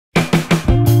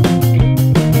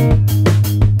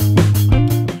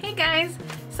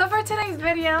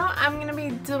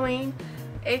doing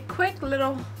a quick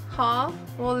little haul.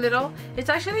 Well, little, it's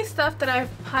actually stuff that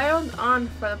I've piled on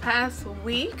for the past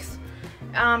weeks.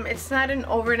 It's not an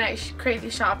overnight crazy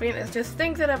shopping, it's just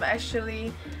things that I've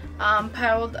actually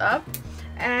piled up,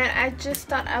 and I just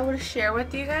thought I would share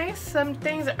with you guys. Some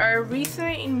things are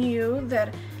recently new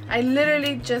that I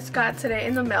literally just got today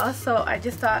in the mail, so I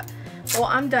just thought, well,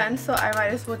 I'm done, so I might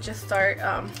as well just start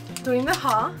doing the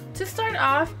haul. To start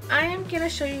off, I am gonna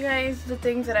show you guys the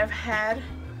things that I've had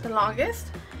the longest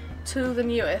to the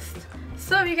newest.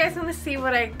 So if you guys want to see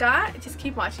what I got, just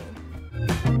keep watching.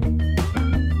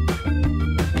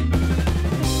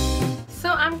 So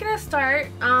I'm gonna start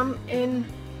in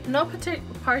no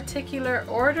particular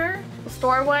order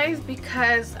store wise,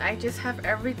 because I just have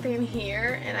everything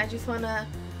here and I just want to,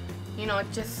 you know,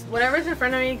 just whatever's in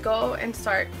front of me, go and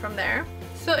start from there.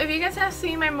 So if you guys have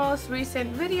seen my most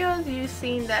recent videos, you've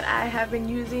seen that I have been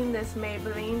using this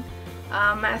Maybelline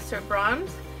Master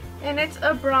Bronze, and it's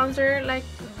a bronzer like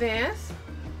this.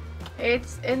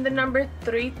 It's in the number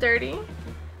 330.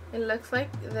 It looks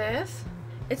like this.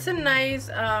 It's a nice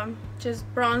just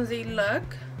bronzy look,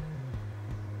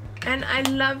 and I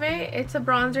love it. It's a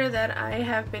bronzer that I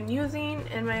have been using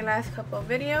in my last couple of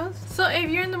videos. So if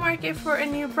you're in the market for a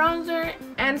new bronzer,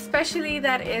 and especially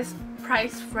that is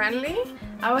price friendly,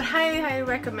 I would highly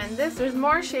recommend this. There's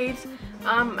more shades.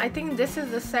 I think this is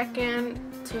the second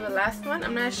to the last one,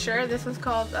 I'm not sure. This one's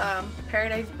called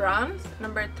Paradise Bronze,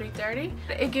 number 330.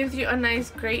 It gives you a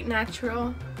nice, great,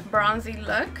 natural, bronzy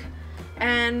look,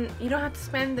 and you don't have to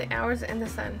spend the hours in the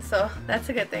sun, so that's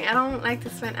a good thing. I don't like to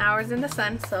spend hours in the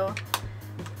sun, so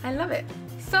I love it.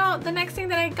 So the next thing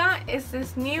that I got is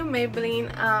this new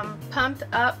Maybelline Pumped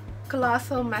Up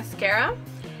Colossal Mascara,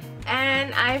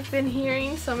 and I've been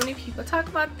hearing so many people talk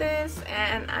about this,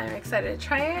 and I'm excited to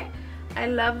try it. I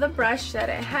love the brush that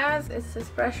it has. It's this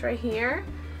brush right here,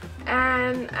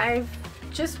 and I've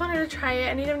just wanted to try it.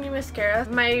 I need a new mascara.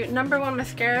 My number one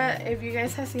mascara, if you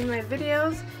guys have seen my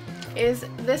videos, is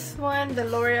this one, the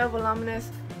L'Oreal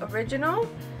Volum'Express Original.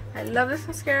 I love this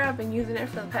mascara. I've been using it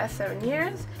for the past 7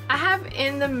 years. I have,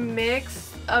 in the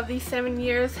mix of these 7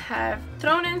 years, have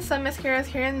thrown in some mascaras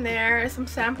here and there, some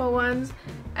sample ones,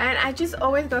 and I just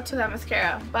always go to that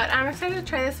mascara. But I'm excited to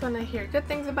try this one. I hear good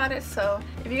things about it, so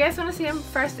if you guys want to see a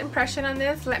first impression on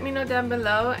this, let me know down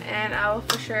below and I will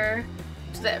for sure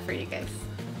do that for you guys.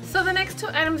 So the next two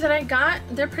items that I got,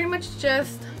 they're pretty much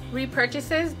just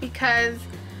repurchases because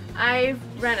I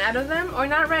ran out of them, or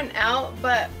not ran out,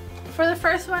 but for the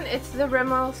first one, it's the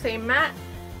Rimmel Stay Matte.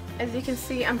 As you can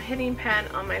see, I'm hitting pan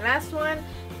on my last one.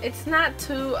 It's not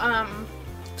too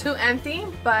empty,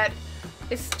 but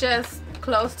it's just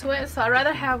close to it, so I'd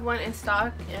rather have one in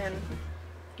stock and,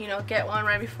 you know, get one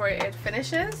right before it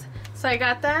finishes. So I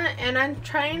got that, and I'm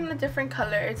trying a different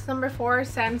color. It's number 4,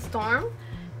 Sandstorm.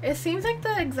 It seems like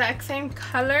the exact same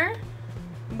color,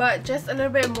 but just a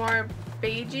little bit more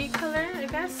beigey color, I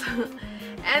guess.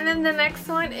 And then the next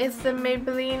one is the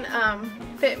Maybelline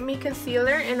Fit ME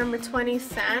Concealer in number 20,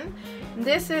 Sand.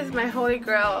 This is my holy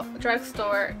grail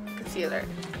drugstore concealer.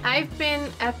 I've been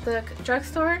at the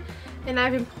drugstore and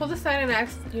I've been pulled aside and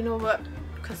asked, you know what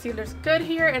concealer's good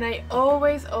here, and I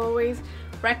always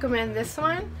recommend this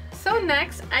one. So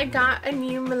next I got a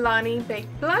new Milani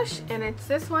baked blush, and it's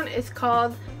this one. It's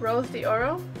called Rose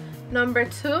d'Oro number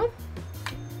 2,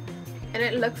 and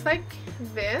it looks like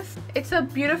this. It's a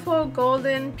beautiful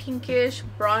golden pinkish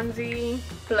bronzy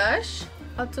blush.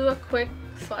 I'll do a quick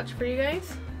swatch for you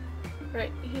guys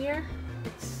right here.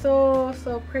 It's so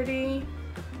pretty.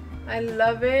 I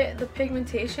love it. The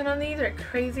pigmentation on these are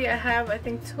crazy. I have, I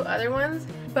think, 2 other ones,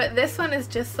 but this one is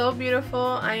just so beautiful.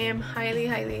 I am highly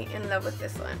in love with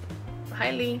this one.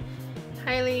 Highly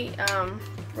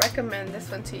recommend this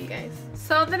one to you guys.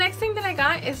 So the next thing that I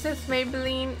got is this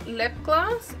Maybelline lip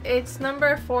gloss. It's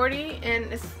number 40,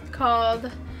 and it's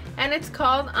called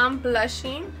I'm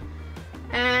Blushing,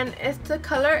 and it's the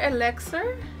color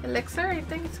Elixir, I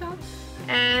think it's called.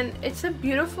 And it's a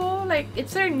beautiful, like,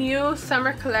 it's their new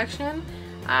summer collection.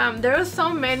 There were so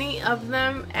many of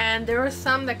them, and there were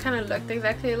some that kind of looked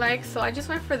exactly alike, so I just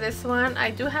went for this one.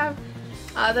 I do have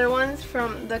other ones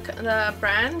from the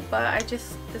brand, but I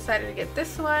just decided to get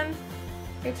this one.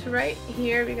 It's right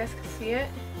here if you guys can see it.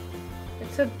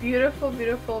 It's a beautiful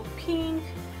pink,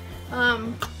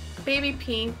 baby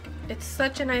pink. It's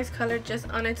such a nice color just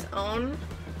on its own.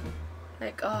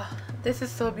 Like, oh, this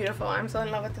is so beautiful. I'm so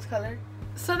in love with this color.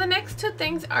 So the next 2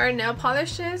 things are nail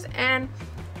polishes, and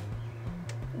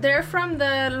they're from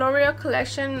the L'Oreal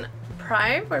collection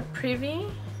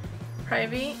Privee. I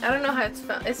don't know how it's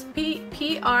spelled. It's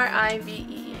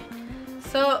P-R-I-V-E.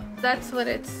 So that's what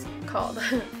it's called.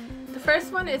 The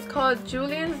first one is called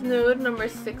Julianne's Nude number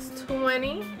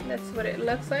 620. That's what it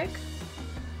looks like.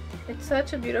 It's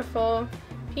such a beautiful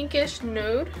pinkish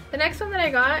nude. The next one that I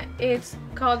got is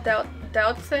called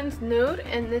Doutzen Nude,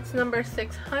 and it's number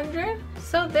 600.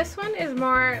 So this one is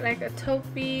more like a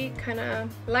taupey kind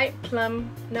of light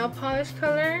plum nail polish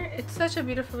color. It's such a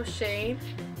beautiful shade.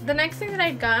 The next thing that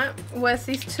I got was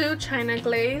these two China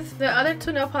Glaze. The other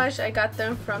two nail polish, I got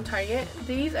them from Target.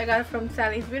 These I got from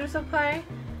Sally's Beauty Supply.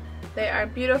 They are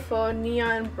beautiful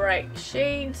neon bright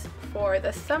shades for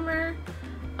the summer.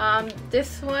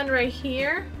 This one right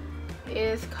here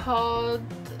is called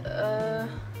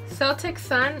Celtic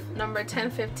Sun number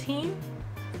 1015.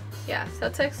 Yeah,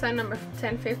 Celtic Sun number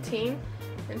 1015.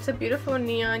 It's a beautiful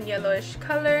neon yellowish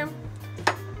color.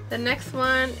 The next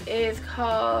one is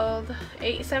called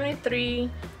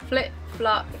 873 Flip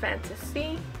Flop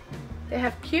Fantasy. They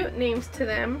have cute names to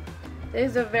them.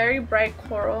 This is a very bright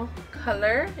coral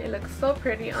color. It looks so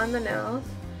pretty on the nails.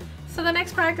 So the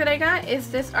next product that I got is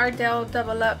this Ardell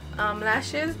Double Up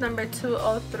lashes number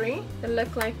 203. They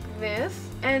look like this,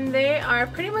 and they are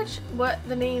pretty much what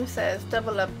the name says,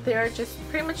 double up. They are just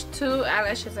pretty much two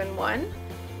eyelashes in one.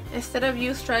 Instead of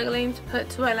you struggling to put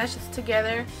two eyelashes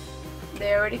together,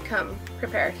 they already come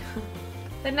prepared.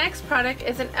 The next product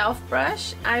is an E.L.F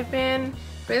brush. I've been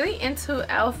really into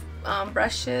E.L.F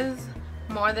brushes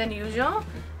more than usual,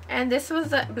 and this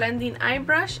was a blending eye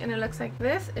brush, and it looks like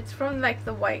this. It's from like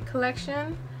the white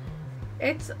collection.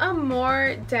 It's a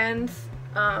more dense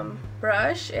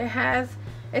brush.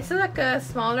 It's like a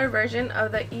smaller version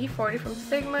of the E40 from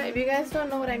Sigma. If you guys don't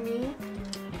know what I mean,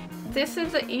 this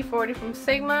is the E40 from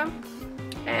Sigma,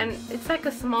 and it's like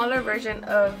a smaller version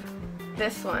of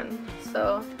this one.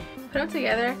 So put them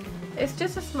together, it's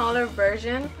just a smaller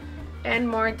version and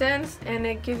more dense, and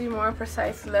it gives you more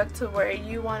precise look to where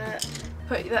you want to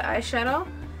put the eyeshadow.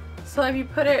 So if you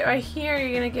put it right here,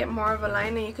 you're gonna get more of a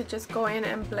line, and you could just go in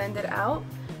and blend it out.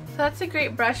 So that's a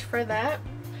great brush for that.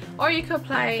 Or you could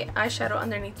apply eyeshadow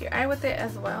underneath your eye with it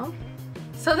as well.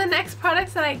 So the next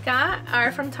products that I got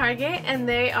are from Target, and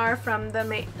they are from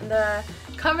the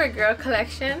Covergirl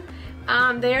collection.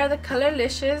 They are the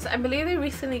Colorlicious. I believe they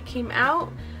recently came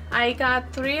out. I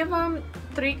got 3 of them,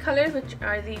 3 colors, which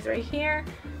are these right here.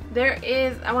 There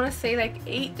is, I want to say, like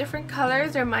 8 different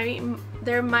colors. There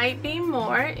might be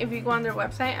more if you go on their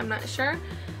website. I'm not sure.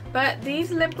 But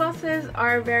these lip glosses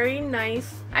are very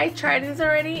nice. I tried these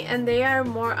already, and they are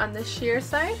more on the sheer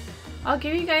side. I'll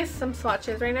give you guys some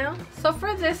swatches right now. So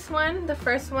for this one, the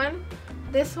first one,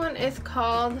 this one is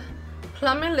called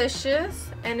Plumilicious,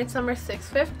 and it's number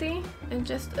 650. And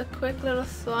just a quick little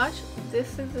swatch.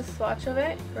 This is the swatch of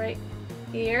it right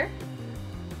here.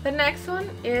 The next one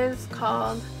is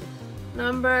called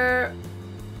number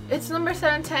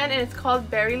 710, and it's called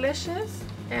Berrylicious,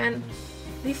 and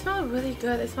these smell really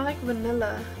good. They smell like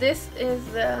vanilla. This is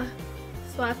the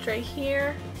swatch right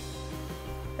here.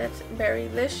 That's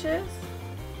Berrylicious.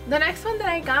 The next one that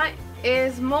I got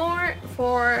is more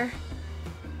for,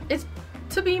 it's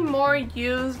to be more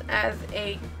used as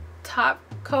a top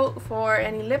coat for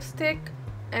any lipstick,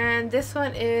 and this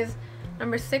one is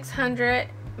number 600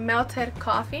 Melted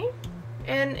Coffee,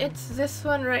 and it's this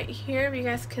one right here. If you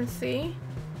guys can see,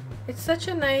 it's such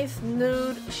a nice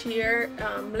nude sheer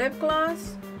lip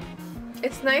gloss.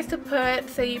 It's nice to put,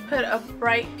 say you put a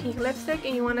bright pink lipstick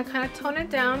and you want to kind of tone it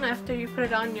down after you put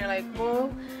it on, you're like,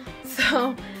 whoa.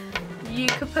 So you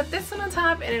could put this one on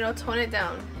top and it'll tone it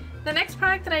down. The next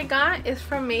product that I got is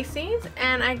from Macy's,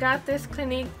 and I got this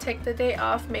Clinique Take the Day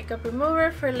Off makeup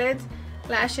remover for lids,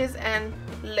 lashes, and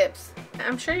lips.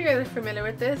 I'm sure you guys are familiar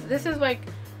with this. This is like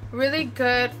really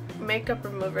good makeup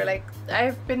remover. Like,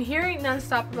 I've been hearing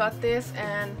non-stop about this,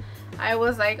 and I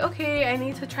was like, okay, I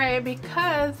need to try it,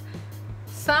 because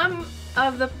some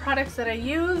of the products that I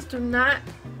use do not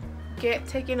get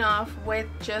taken off with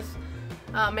just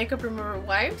makeup remover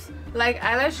wipes. Like,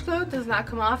 eyelash glue does not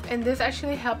come off, and this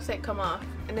actually helps it come off,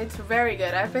 and it's very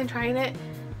good. I've been trying it.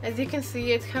 As you can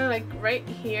see, it's kind of like right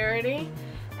here already,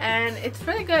 and it's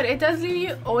really good. It does leave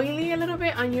you oily a little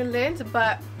bit on your lids,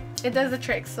 but it does the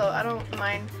trick, so I don't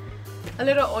mind a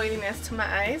little oiliness to my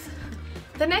eyes.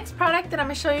 The next product that I'm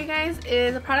going to show you guys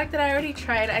is a product that I already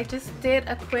tried. I just did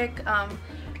a quick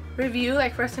review,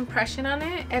 like first impression on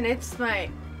it, and it's my,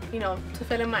 to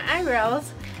fill in my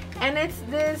eyebrows. And it's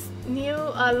this new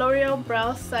L'Oreal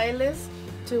Brow Stylist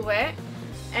Duet,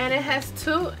 and it has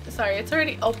it's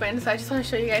already open, so I just want to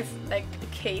show you guys like the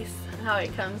case, how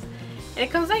it comes. And it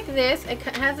comes like this. It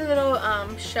has a little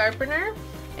sharpener,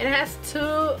 and it has 2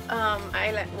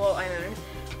 eyeliners.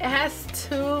 It has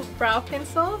 2 brow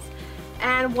pencils,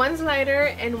 and one's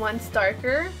lighter and one's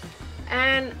darker.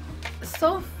 And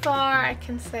so far I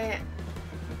can say,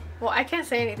 well, I can't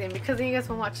say anything because you guys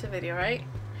will watch the video, right?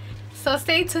 So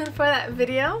stay tuned for that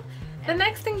video. The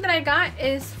next thing that I got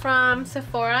is from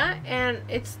Sephora, and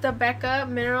it's the Becca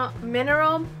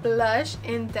Mineral Blush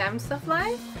in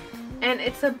Damsafly, and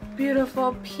it's a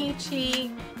beautiful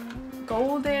peachy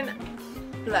golden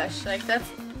blush. Like, that's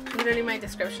literally my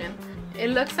description. It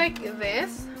looks like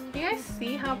this. You guys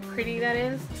see how pretty that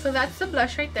is? So that's the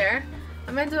blush right there.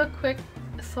 I'm gonna do a quick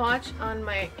swatch on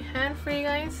my hand for you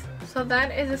guys. So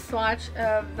that is a swatch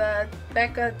of the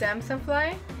Becca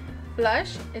Damsafly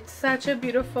blush. It's such a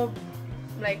beautiful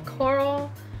like coral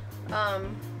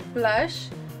blush.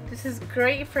 This is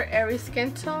great for every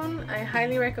skin tone. I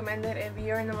highly recommend it if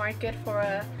you're in the market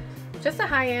for just a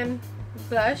high-end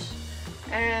blush.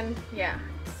 And yeah,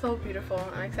 it's so beautiful.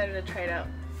 I'm excited to try it out.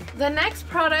 The next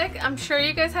product, I'm sure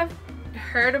you guys have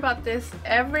heard about this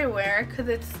everywhere because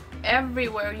it's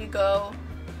everywhere you go.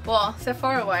 Well,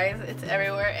 Sephora wise, it's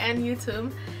everywhere, and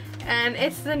YouTube. And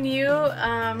it's the new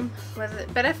was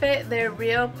it Benefit their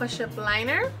Real Push-Up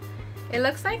Liner. It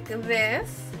looks like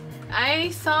this.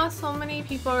 I saw so many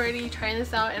people already trying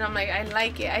this out, and I'm like, I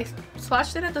like it. I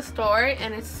swatched it at the store,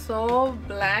 and it's so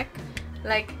black.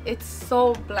 Like, it's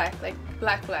so black, like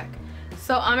black.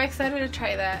 So I'm excited to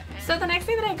try that. So the next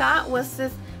thing that I got was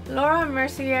this Laura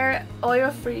Mercier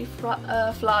Oil-Free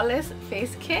Flawless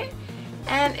Face Kit.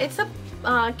 And it's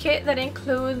a kit that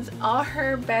includes all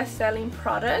her best-selling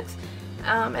products.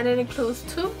 And it includes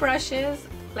 2 brushes,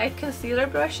 like concealer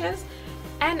brushes.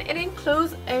 And it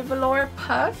includes a velour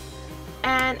puff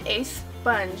and a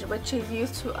sponge, which is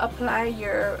used to apply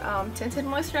your tinted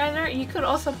moisturizer. You could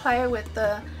also apply it with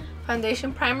the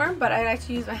foundation primer, but I like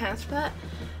to use my hands for that.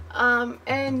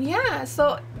 And yeah,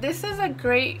 so this is a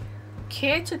great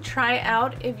kit to try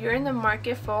out if you're in the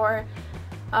market for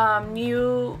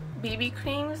new BB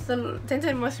creams. The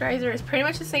tinted moisturizer is pretty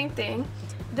much the same thing.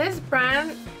 This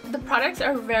brand, the products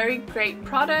are very great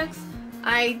products.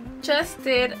 I just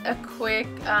did a quick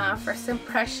first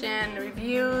impression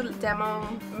review demo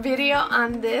video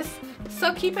on this,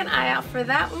 so keep an eye out for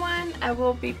that one. I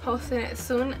will be posting it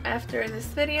soon after this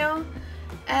video.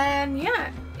 And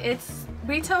yeah, it's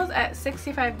retails at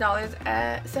 $65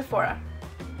 at Sephora.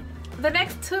 The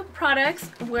next 2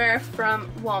 products were from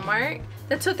Walmart.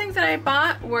 The 2 things that I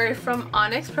bought were from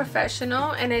Onyx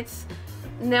Professional, and it's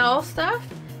nail stuff.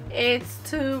 It's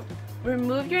to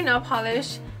remove your nail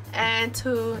polish and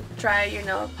to dry your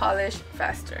nail polish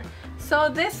faster. So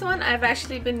this one, I've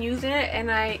actually been using it,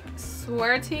 and I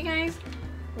swear to you guys,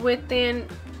 within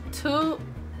 2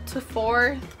 to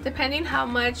 4, depending how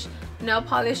much nail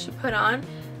polish you put on,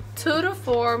 2 to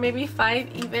 4, maybe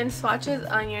 5 even swatches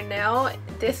on your nail,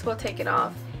 this will take it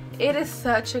off. It is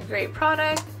such a great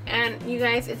product, and you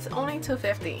guys, it's only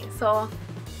 $2.50, so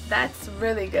that's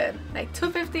really good. Like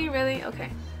 $2.50, really? Okay.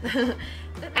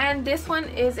 And this one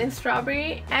is in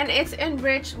strawberry, and it's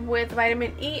enriched with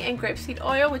vitamin E and grapeseed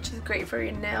oil, which is great for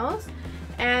your nails.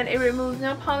 And it removes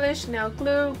nail polish, nail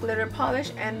glue, glitter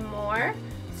polish, and more.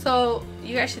 So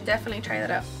you guys should definitely try that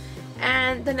out.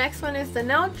 And the next one is the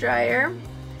nail dryer,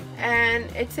 and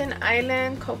it's in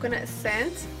Island Coconut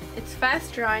Scent. It's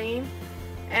fast drying,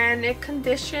 and it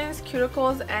conditions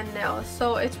cuticles and nails,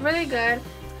 so it's really good.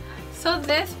 So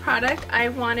this product, I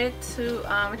wanted to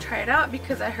try it out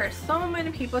because I heard so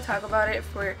many people talk about it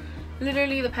for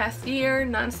literally the past year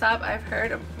non-stop. I've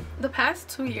heard the past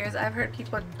 2 years I've heard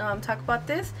people talk about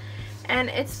this, and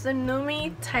it's the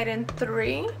Numi Titan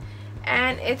 3,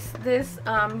 and it's this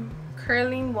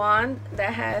curling wand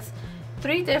that has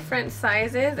 3 different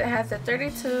sizes. It has the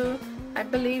 32, I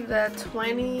believe the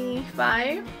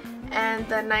 25, and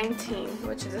the 19,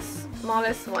 which is the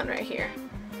smallest one right here.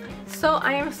 So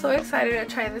I am so excited to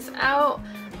try this out.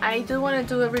 I do want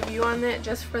to do a review on it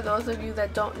just for those of you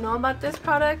that don't know about this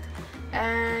product.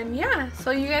 And yeah,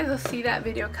 so you guys will see that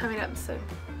video coming up soon.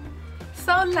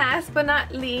 So last but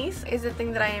not least is the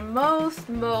thing that I am most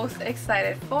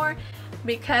excited for,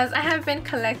 because I have been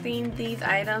collecting these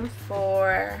items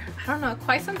for, I don't know,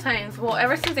 quite some time. Well,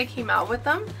 ever since they came out with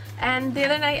them. And the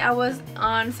other night I was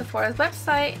on Sephora's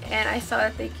website, and I saw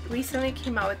that they recently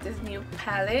came out with this new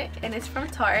palette, and it's from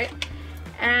Tarte,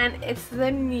 and it's the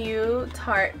new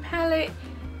Tarte palette.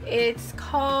 It's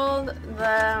called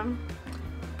the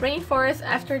Rainforest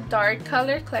After Dark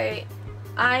Color Clay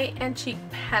Eye and Cheek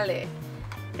Palette.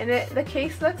 And the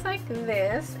case looks like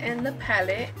this, and the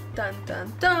palette, dun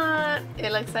dun dun,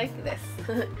 it looks like this.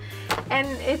 And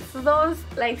it's those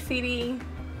like CD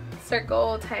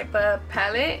circle type of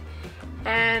palette.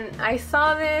 And I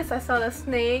saw this, I saw the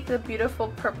snake, the beautiful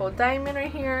purple diamond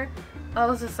right here. I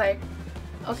was just like,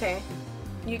 okay,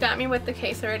 you got me with the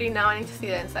case already. Now I need to see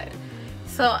the inside.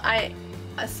 So I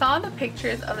saw the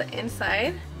pictures of the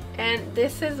inside, and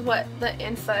this is what the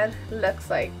inside looks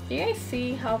like. Do you guys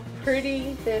see how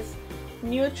pretty this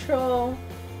neutral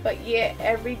but yet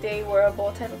everyday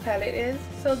wearable type of palette is?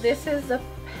 So this is the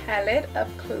palette up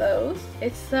close.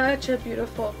 It's such a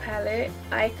beautiful palette.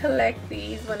 I collect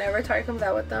these whenever Tarte comes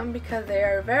out with them because they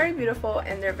are very beautiful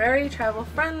and they're very travel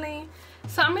friendly.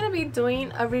 So I'm going to be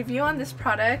doing a review on this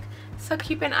product, so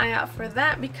keep an eye out for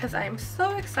that because I'm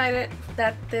so excited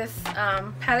that this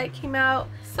palette came out.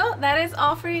 So that is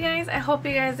all for you guys. I hope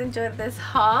you guys enjoyed this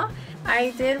haul.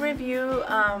 I did review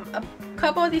a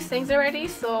couple of these things already,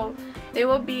 so they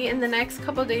will be in the next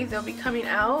couple of days. They'll be coming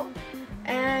out.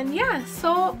 And yeah,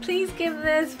 so please give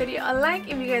this video a like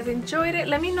if you guys enjoyed it.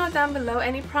 Let me know down below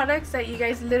any products that you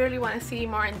guys literally want to see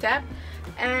more in depth.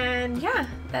 And yeah,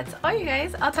 that's all you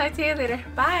guys. I'll talk to you later.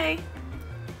 Bye.